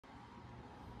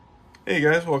Hey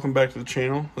guys, welcome back to the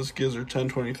channel. This is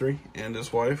Gizzard1023 and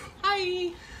his wife.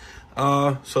 Hi!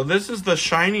 So this is the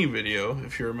shiny video.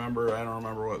 If you remember, I don't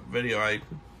remember what video I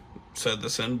said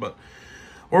this in, but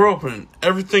we're opening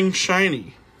everything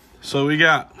shiny. So we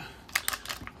got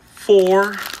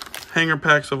 4 hanger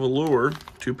packs of Allure,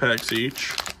 2 packs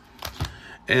each.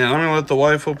 And I'm going to let the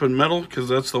wife open metal because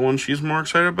that's the one she's more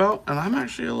excited about. And I'm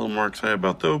actually a little more excited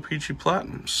about the O-Pee-Chee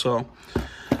Platinum. So,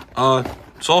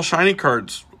 it's all shiny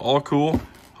cards. All cool.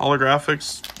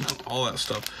 Holographics. All that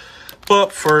stuff.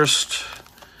 But first,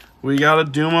 we got to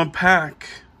doom a pack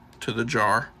to the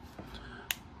jar.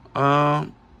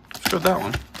 Let's go with that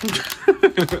one.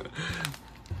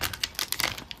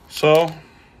 So,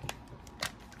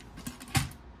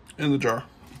 in the jar.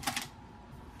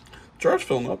 Jar's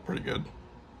filling up pretty good.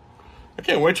 I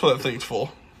can't wait till that thing's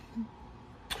full.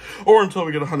 Or until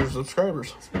we get 100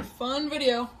 subscribers. It's a fun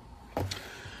video.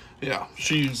 Yeah,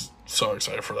 she's so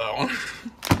excited for that one.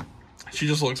 She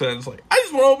just looks at it and is like, I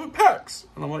just want to open packs.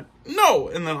 And I'm like, no.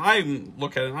 And then I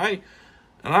look at it and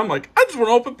I'm like, I just want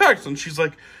to open packs. And she's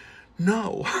like,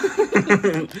 no.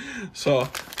 So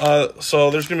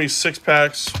there's going to be 6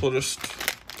 packs. We'll just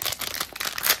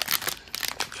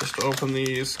open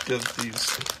these, get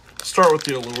these. Start with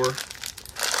the Allure.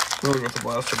 Then we'll go with the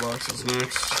blaster boxes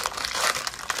next.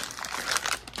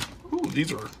 Ooh,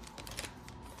 these are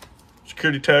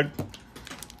security tag.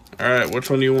 Alright, which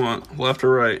one do you want? Left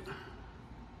or right?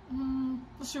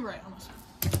 Let's do right on this one.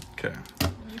 Okay.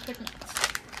 You pick next.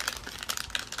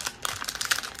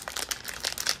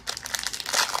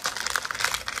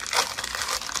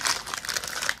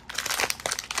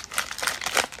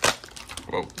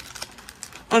 Whoa.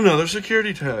 Another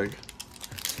security tag.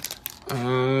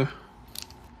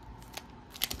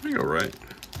 We go right.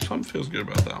 Something feels good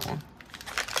about that one.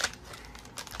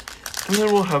 And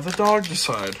then we'll have the dog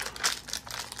decide.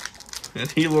 And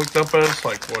he looked up at us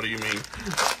like, what do you mean?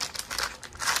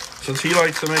 Since he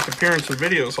likes to make appearance in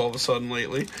videos all of a sudden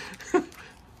lately. Well,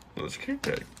 that's a cute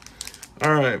tag.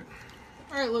 Alright.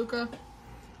 Alright, Luca.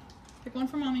 Pick one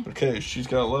for mommy. Okay, she's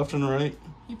got left and right.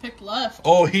 You picked left.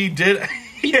 Oh, he did.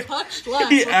 He touched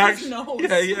left He with actually, his nose.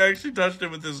 Yeah, he actually touched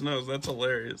it with his nose. That's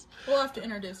hilarious. We'll have to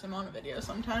introduce him on a video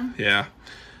sometime. Yeah.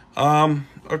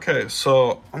 Okay,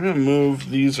 so I'm going to move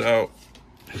these out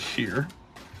here.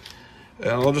 And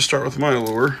I'll just start with my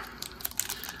Allure.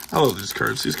 I love these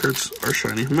cards. These cards are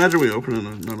shiny. Imagine we open it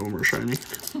and none of them are shiny.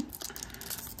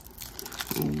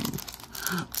 Ooh,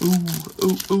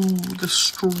 the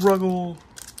struggle.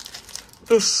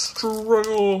 The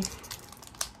struggle.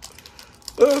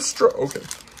 Okay.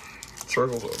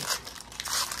 Struggle's over.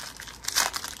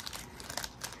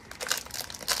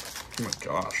 Oh my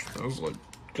gosh. That was like,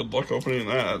 good luck opening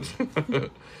that.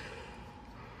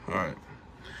 Alright.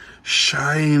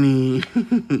 Shiny.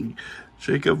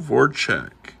 Jacob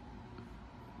Voracek.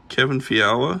 Kevin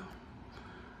Fiala.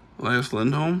 Elias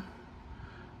Lindholm.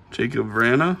 Jacob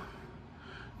Vrana.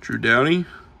 Drew Doughty.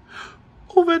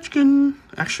 Ovechkin.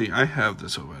 Actually, I have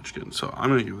this Ovechkin, so I'm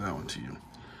going to give that one to you.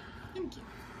 Thank you.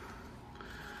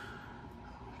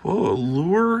 Whoa,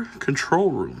 Allure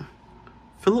Control Room.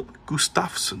 Philip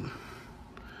Gustafsson.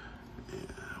 Yeah,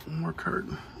 one more card.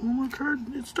 One more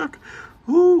card. It's stuck.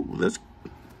 Ooh, that's...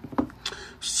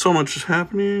 So much is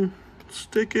happening.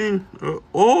 Sticking.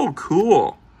 Oh,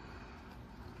 cool.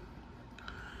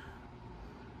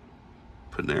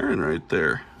 Panarin right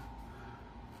there.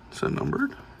 Is that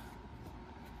numbered?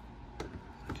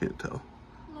 I can't tell.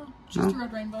 No, just a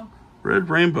red rainbow. Red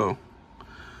rainbow.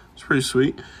 It's pretty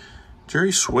sweet.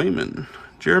 Jeremy Swayman,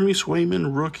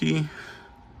 rookie.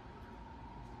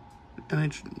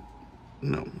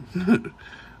 No.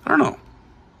 I don't know.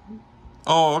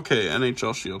 Oh, okay,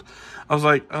 NHL Shield. I was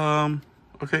like,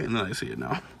 okay, and then I see it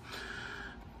now.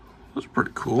 That's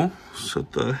pretty cool.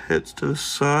 Set the hits to the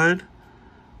side.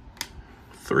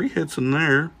 3 hits in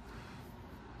there.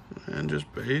 And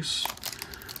just base.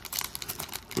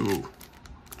 Ooh.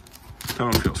 That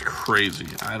one feels crazy.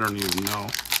 I don't even know.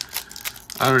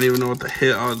 I don't even know what the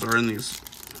hit odds are in these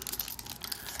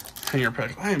hanger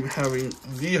packs. I am having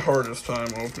the hardest time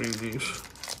opening these.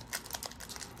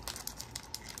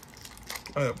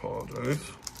 I apologize.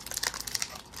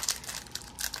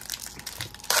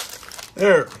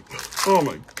 There. Oh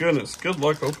my goodness. Good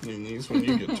luck opening these when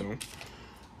you get to them.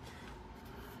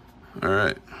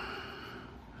 Alright.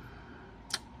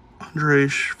 Andrei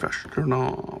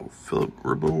Svechnikov, Philip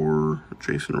Grabor,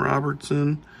 Jason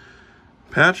Robertson.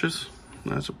 Patches.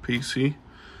 That's a PC.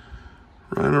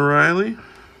 Ryan O'Reilly.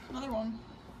 Another one.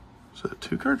 Is that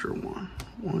 2 cards or 1?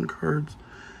 1 cards.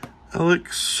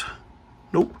 Alex.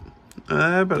 Nope.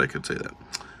 I bet I could say that.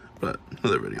 But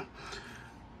another video.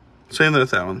 Same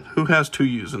with that one. Who has 2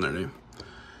 U's in their name?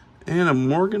 And a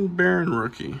Morgan Barron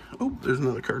rookie. Oh, there's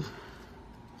another card.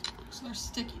 So they're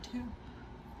sticky too.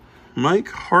 Mike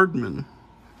Hardman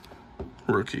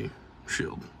rookie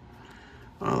shield.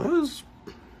 Oh, that was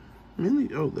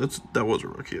mainly. Oh, that was a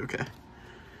rookie. Okay.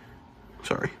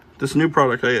 Sorry. This new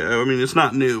product. I mean, it's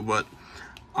not new, but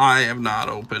I have not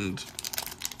opened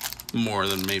more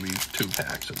than maybe 2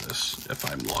 packs of this, if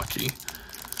I'm lucky.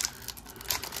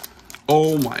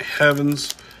 Oh my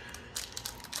heavens.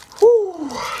 Whew.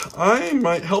 I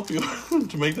might help you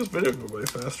to make this video go way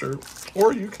faster.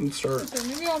 Or you can start. Okay,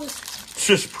 maybe I'll just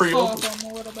Just pre-open. pause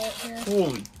them a little bit here.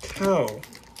 Holy cow.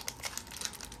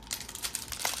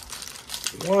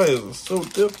 Why is it so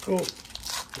difficult?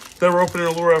 Then we're opening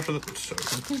a lure after the...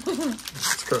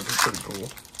 This card is pretty cool.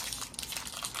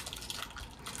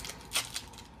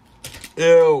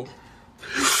 Ew.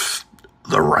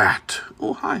 The rat.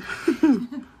 Oh, hi.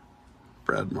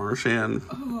 Brad Marchand.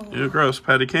 Oh. Ew, gross.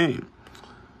 Patty Kane.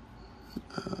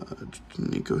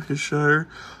 Nico Hisshire.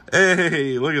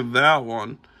 Hey, look at that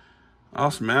one.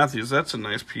 Austin Matthews. That's a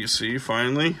nice PC,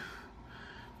 finally.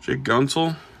 Jake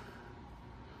Gunsel.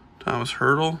 Thomas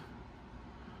Hurdle.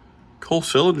 Cole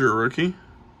Sillinger, rookie.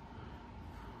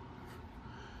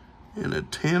 And a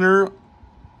Tanner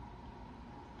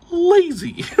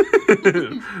Lazy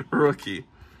rookie.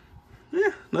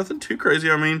 Yeah, nothing too crazy.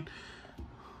 I mean,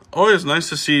 always nice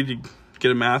to see you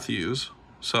get a Matthews.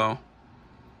 So,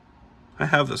 I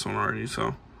have this one already,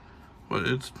 so. But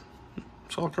it's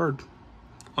all card.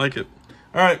 I like it.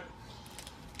 All right.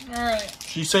 All right.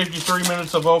 She saved you 3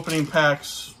 minutes of opening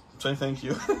packs. Say thank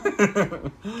you.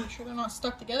 Make sure they're not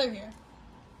stuck together here.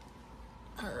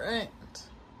 All right.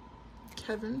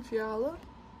 Kevin Fiala.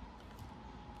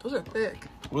 Those are thick.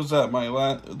 What's that?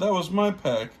 That was my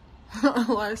pack.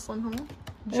 Elias Lindholm.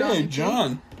 Hey,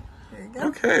 John. There you go.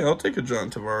 Okay, I'll take a John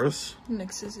Tavares.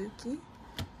 Nick Suzuki.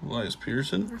 Elias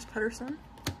Peterson. There's Pedersen.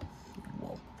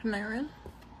 Whoa. Panarin.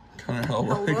 Connor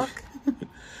Hellebuyck. Hellebuyck.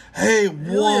 Hey,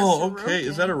 Really, whoa. it's a Okay, rookie.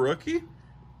 is that a rookie?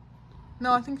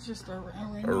 No, I think it's just a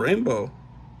rainbow. A rainbow.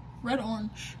 Red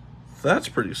orange. That's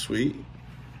pretty sweet.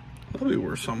 That'll be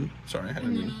worth some. Sorry, I had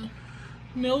And to. then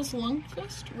Mills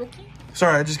Lundqvist, rookie.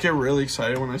 Sorry, I just get really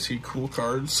excited when I see cool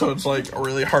cards, so it's like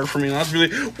really hard for me not to be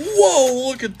like, whoa,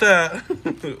 look at that.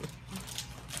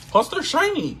 Plus, they're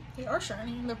shiny. They are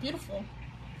shiny and they're beautiful.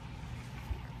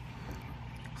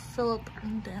 Philip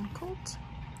Dancolt.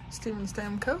 Steven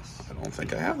Stamkos. I don't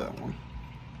think I have that one.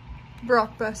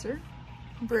 Brock Besser.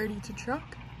 Brady Tkachuk.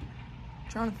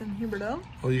 Jonathan Huberdeau.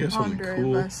 Oh, you got something Andrei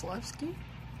cool. Vasilevsky.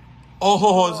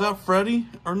 Oh, is that Freddie?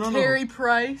 Or no, Terry no.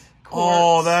 Price.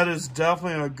 Oh, that is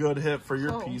definitely a good hit for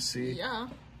your Oh, PC. Yeah.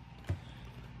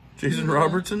 Jason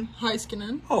Robertson?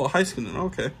 Heiskanen Oh, Heiskanen,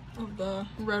 okay. of the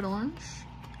Red Orange.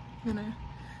 And a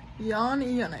Jan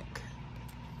Yannick.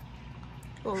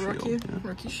 Little Shield, rookie, yeah.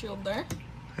 rookie shield there.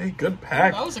 Hey, good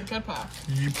pack. That was a good pack.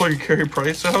 You put your Carey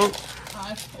Price out?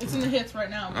 It's in the hits right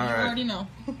now, but All you right. already know.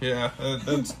 Yeah,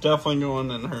 that's definitely going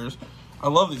in hers. I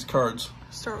love these cards.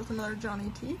 Start with another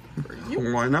Johnny T for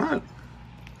you. Why not?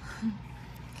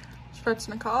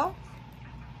 Svechnikov,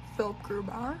 Philip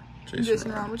Grubauer, Jason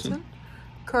Jason Robertson. Robertson,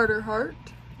 Carter Hart,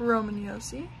 Roman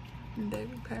Yossi, and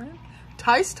David Perrin.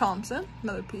 Tice Thompson,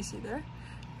 another PC there.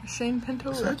 Shane Pinto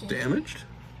Is that rookie. damaged?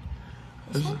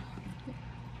 This one?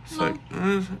 It's like,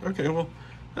 okay, well,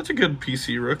 that's a good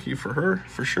PC rookie for her,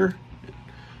 for sure.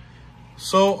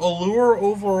 So, Allure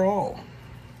overall.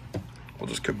 We'll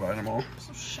just combine them all.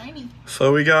 So shiny.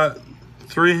 So, we got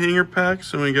 3 hanger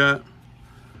packs, and we got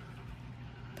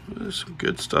some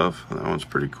good stuff. That one's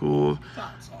pretty cool.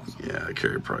 That's awesome. Yeah,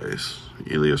 Carey Price.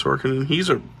 Elias Orkanen.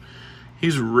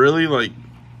 He's really, like,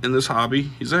 in this hobby,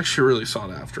 he's actually really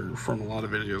sought after from a lot of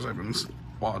videos I've been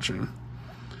watching.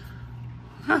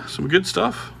 Yeah, some good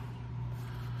stuff.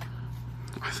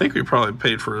 I think we probably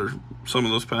paid for some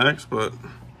of those packs, but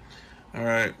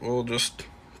alright, we'll just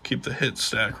keep the hit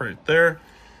stack right there.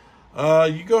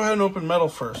 You go ahead and open metal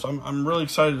first. I'm really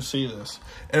excited to see this.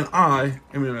 And I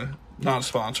am gonna not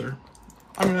sponsor.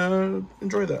 I'm gonna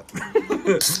enjoy that.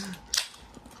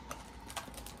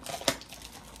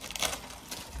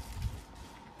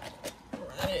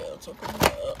 Alright, let's open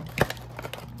it up.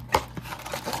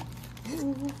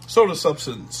 Soda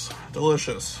substance.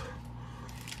 Delicious.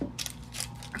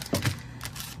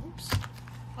 Oops.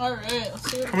 Alright,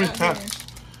 let's see what How we many got here. packs?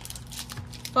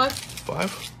 5.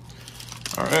 5?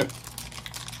 Alright.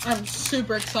 I'm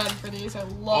super excited for these. I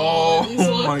love these.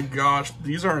 Oh my gosh,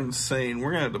 these are insane.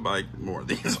 We're gonna have to buy more of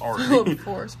these already. Philip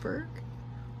Forsberg.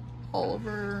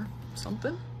 Oliver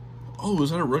something. Oh,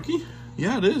 is that a rookie?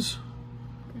 Yeah, it is.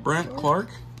 Brant Clark.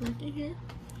 Rookie here.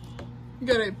 You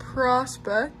got a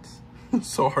prospect.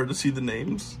 So hard to see the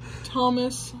names.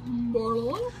 Thomas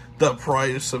Barlow. The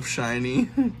price of shiny.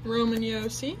 Roman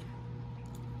Yossi.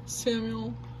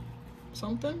 Samuel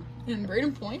something. And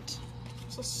Braden Point.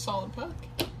 It's a solid pack.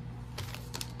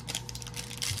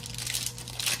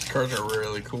 Cards are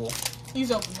really cool.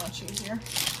 These open much easier.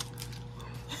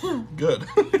 Good.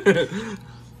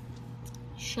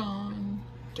 Sean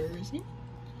Dursey.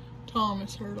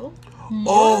 Thomas Hurdle.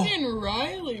 Morgan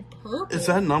Riley purple. Is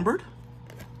that numbered?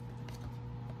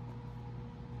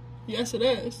 Yes, it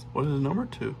is. What is it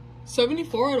numbered to?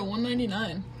 74 out of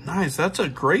 199. Nice. That's a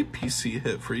great PC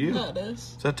hit for you. Yeah, it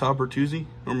is. Is that Todd Bertuzzi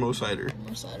or Mo Sider?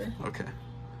 Mo Sider. Okay.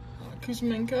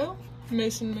 Kuzmenko,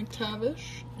 Mason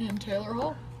McTavish, and Taylor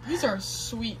Hall. These are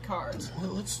sweet cards.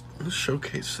 Well, let's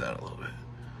showcase that a little bit.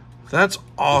 That's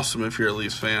awesome if you're a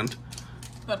Leafs fan.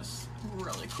 That is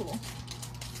really cool.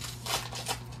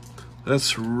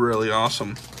 That's really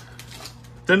awesome.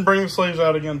 Didn't bring the sleeves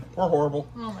out again. We're horrible.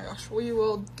 Oh my gosh. We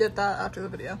will get that after the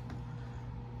video.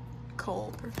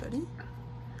 Cole Perfetti.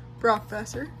 Brock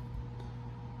Besser.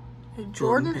 Hey,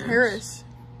 Jordan Harris.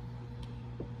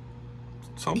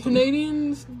 Something.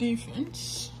 Canadians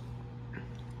defense.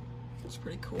 That's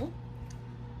pretty cool.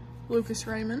 Lucas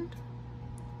Raymond.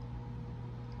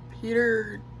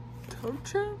 Peter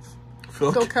Tochev.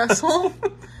 Phil Kessel.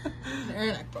 And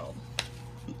Aaron Ekblad.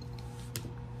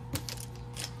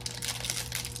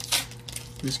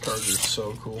 These cards are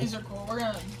so cool. These are cool. We're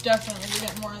going to definitely be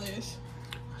getting more of these.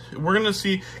 We're going to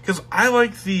see, because I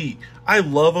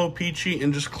love O-Pee-Chee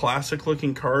and just classic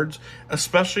looking cards,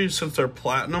 especially since they're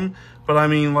platinum. But I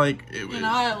mean, like... And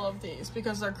I love these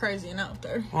because they're crazy and out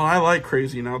there. Well, I like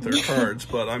crazy and out there cards,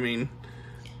 but I mean...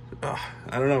 I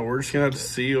don't know. We're just going to have to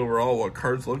see overall what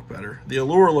cards look better. The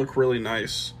Allure look really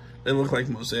nice. They look like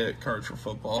mosaic cards for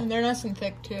football. And they're nice and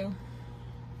thick, too.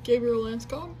 Gabriel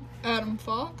Landeskog, Adam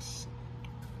Fox,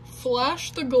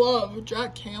 Flash the Glove,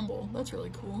 Jack Campbell. That's really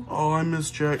cool. Oh, I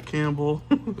miss Jack Campbell.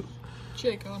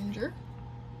 Jake Ottinger,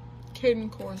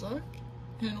 Caden Korzak,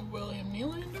 and William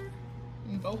Nylander,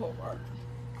 and Bo Hobart.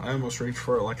 I almost reached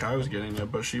for it like I was getting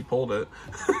it, but she pulled it.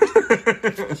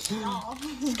 It's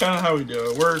kind of how we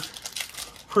do it.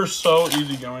 We're so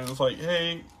easygoing. It's like,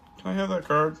 hey, can I have that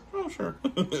card? Oh, sure.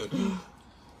 All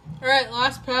right,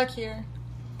 last pack here.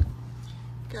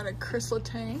 Got a Chris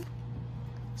Letang,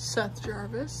 Seth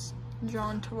Jarvis,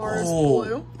 John Tavares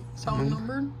blue. Is that one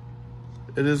numbered?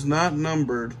 It is not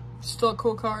numbered. Still a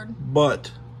cool card.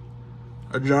 But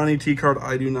a Johnny T card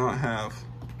I do not have.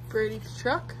 Brady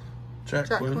Tkachuk, Jack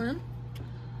Quinn,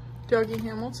 Dougie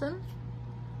Hamilton,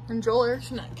 and Joel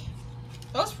Eriksson.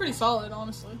 That was pretty solid,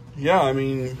 honestly. Yeah, I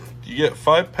mean, you get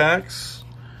 5 packs.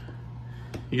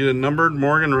 You get a numbered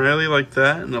Morgan Riley like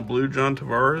that and a blue John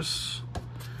Tavares.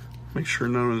 Make sure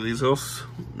none of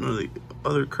the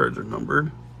other cards are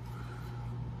numbered.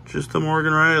 Just the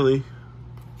Morgan Riley.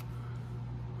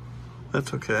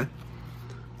 That's okay.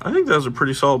 I think that was a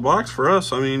pretty solid box for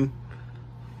us. I mean,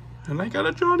 and I got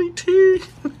a Johnny T.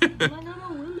 And I got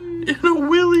a Willie. And a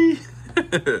Willie.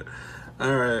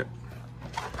 All right.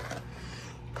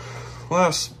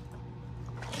 Last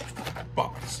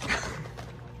box.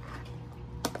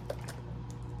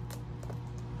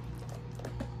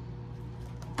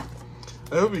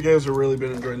 I hope you guys have really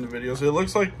been enjoying the videos. It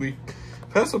looks like we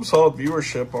had some solid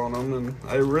viewership on them, and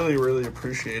I really, really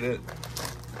appreciate it.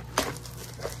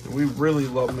 We really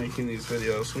love making these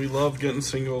videos. We love getting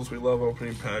singles. We love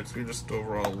opening packs. We just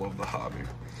overall love the hobby.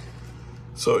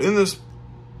 So in this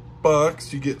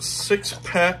box, you get 6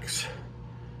 packs,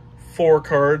 4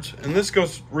 cards, and this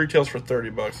retails for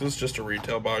 $30. This is just a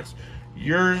retail box.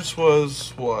 Yours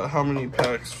was what? How many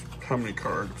packs? How many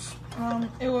cards?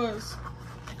 It was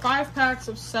 5 packs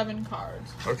of 7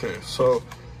 cards. Okay, so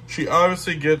she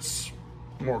obviously gets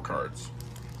more cards.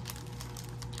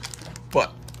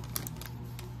 But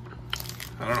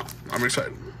I don't know. I'm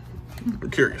excited. I'm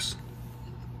curious.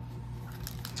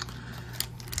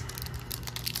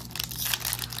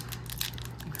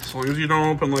 As long as you don't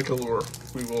open like Allure,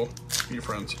 we will be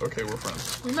friends. Okay, we're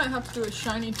friends. We might have to do a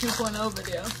Shiny 2.0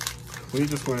 video. We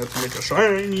just might have to make a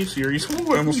shiny series.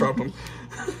 Ooh, I almost dropped them.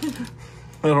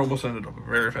 That almost ended up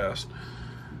very fast.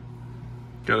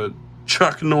 Got a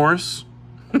Chuck Norris.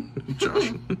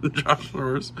 Josh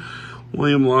Norris.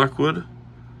 William Lockwood.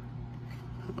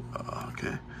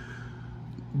 Okay.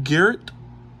 Garrett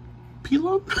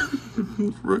Pilon.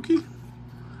 Rookie.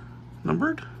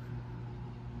 Numbered.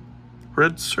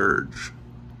 Red Surge.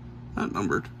 Not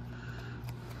numbered.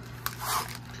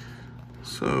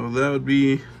 So that would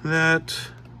be that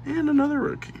and another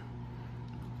rookie.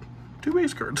 2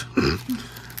 base cards.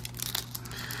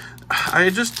 I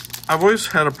I've always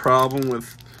had a problem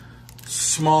with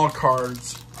small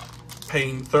cards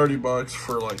paying $30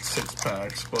 for like 6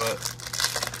 packs, but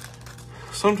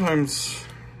sometimes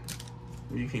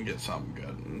you can get something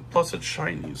good. And plus it's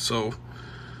shiny, so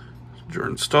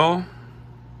Jordan Staal.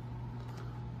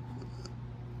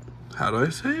 How do I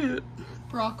say it?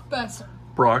 Brock Besser.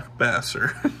 Brock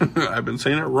Besser. I've been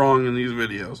saying it wrong in these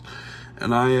videos,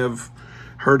 and I have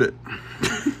heard it.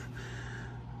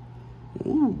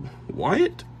 Ooh,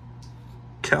 Wyatt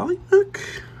Kalynuk.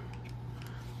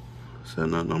 Is that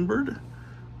not numbered?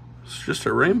 It's just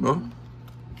a rainbow.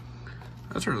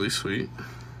 That's really sweet.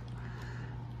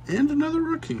 And another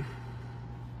rookie.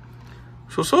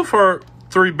 So far,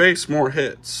 3 base, more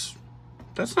hits.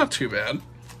 That's not too bad.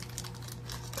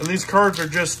 And these cards are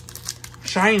just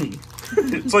shiny.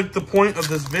 It's like the point of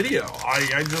this video.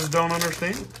 I just don't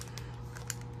understand.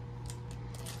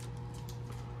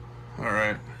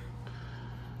 Alright.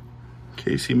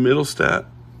 Casey Middlestat.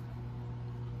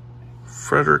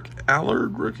 Frederick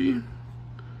Allard, rookie.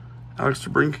 Alex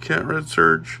DeBrincat, Red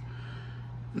Surge.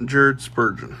 And Jared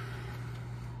Spurgeon.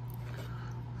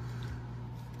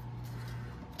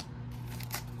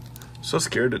 So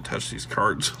scared to touch these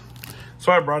cards.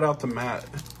 So I brought out the mat.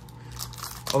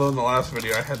 Although in the last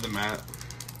video I had the mat.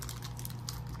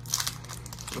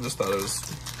 I just thought it was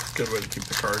a good way to keep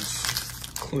the cards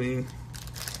clean.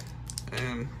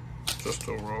 And just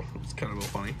overall, it's kind of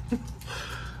funny.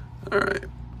 Alright.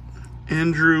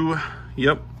 Andrew,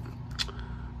 yep.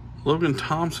 Logan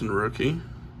Thompson, rookie.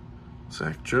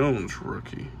 Zach Jones,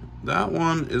 rookie. That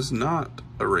one is not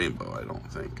a rainbow, I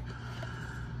don't think.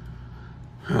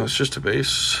 It's just a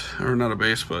base, or not a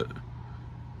base, but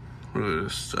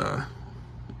just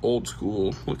old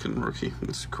school looking rookie.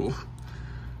 That's cool.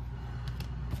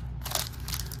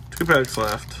 2 packs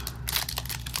left.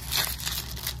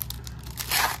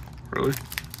 Really?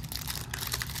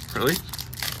 Really?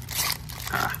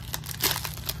 Ah.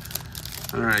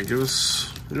 All right, give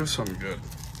us something good.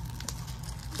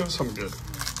 Give us something good.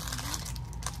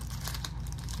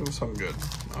 Give us something good.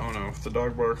 Oh no, if the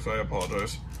dog barks, I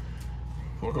apologize.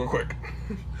 We'll go quick.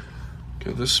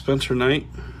 Okay, this Spencer Knight.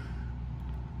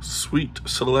 Sweet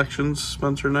Selections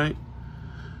Spencer Knight.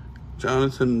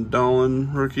 Jonathan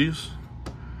Dolan rookies.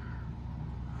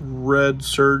 Red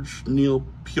Surge Neil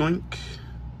Pionk.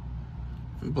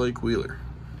 And Blake Wheeler.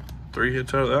 3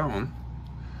 hits out of that one.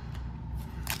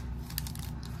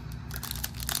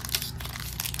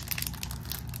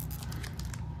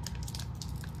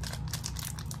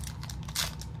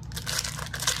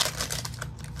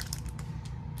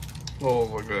 Oh,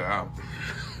 look at that.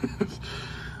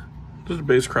 This is a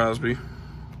base Crosby.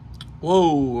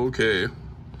 Whoa, okay.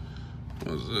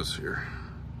 What is this here?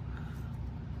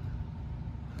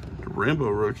 The Rainbow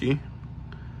rookie.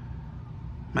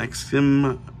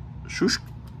 Maxim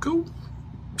Shushko?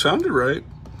 Sounded right.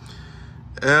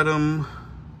 Adam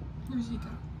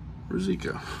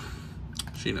Ruzicka.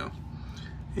 She knows.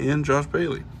 And Josh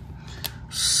Bailey.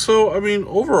 So, I mean,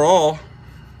 overall,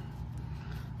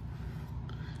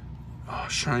 oh,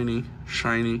 shiny,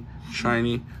 shiny,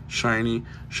 shiny, shiny,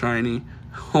 shiny.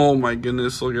 Oh my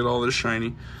goodness, look at all this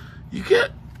shiny. You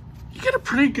get a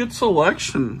pretty good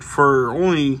selection for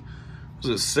only, was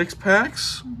it 6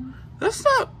 packs? Mm-hmm. That's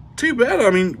not too bad. I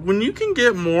mean, when you can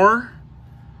get more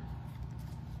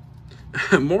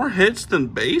hits than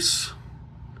base,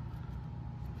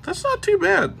 that's not too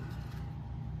bad.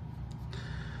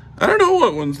 I don't know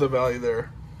what wins the value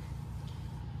there.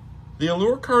 The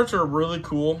Allure cards are really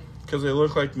cool because they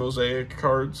look like mosaic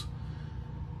cards.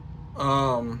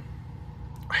 I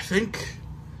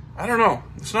don't know.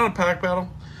 It's not a pack battle.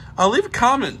 Leave a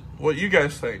comment what you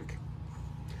guys think.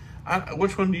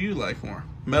 Which one do you like more?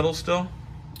 Metal still?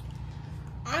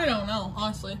 I don't know,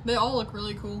 honestly. They all look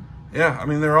really cool. Yeah, I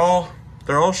mean they're all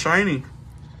shiny.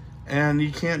 And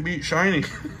you can't beat shiny.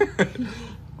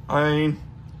 I mean,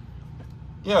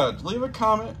 yeah, leave a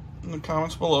comment in the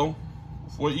comments below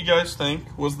what you guys think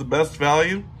was the best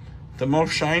value, the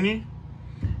most shiny,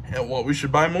 and what we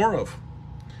should buy more of.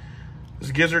 This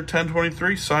is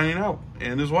Gizzard1023 signing out,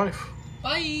 and his wife.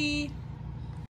 Bye.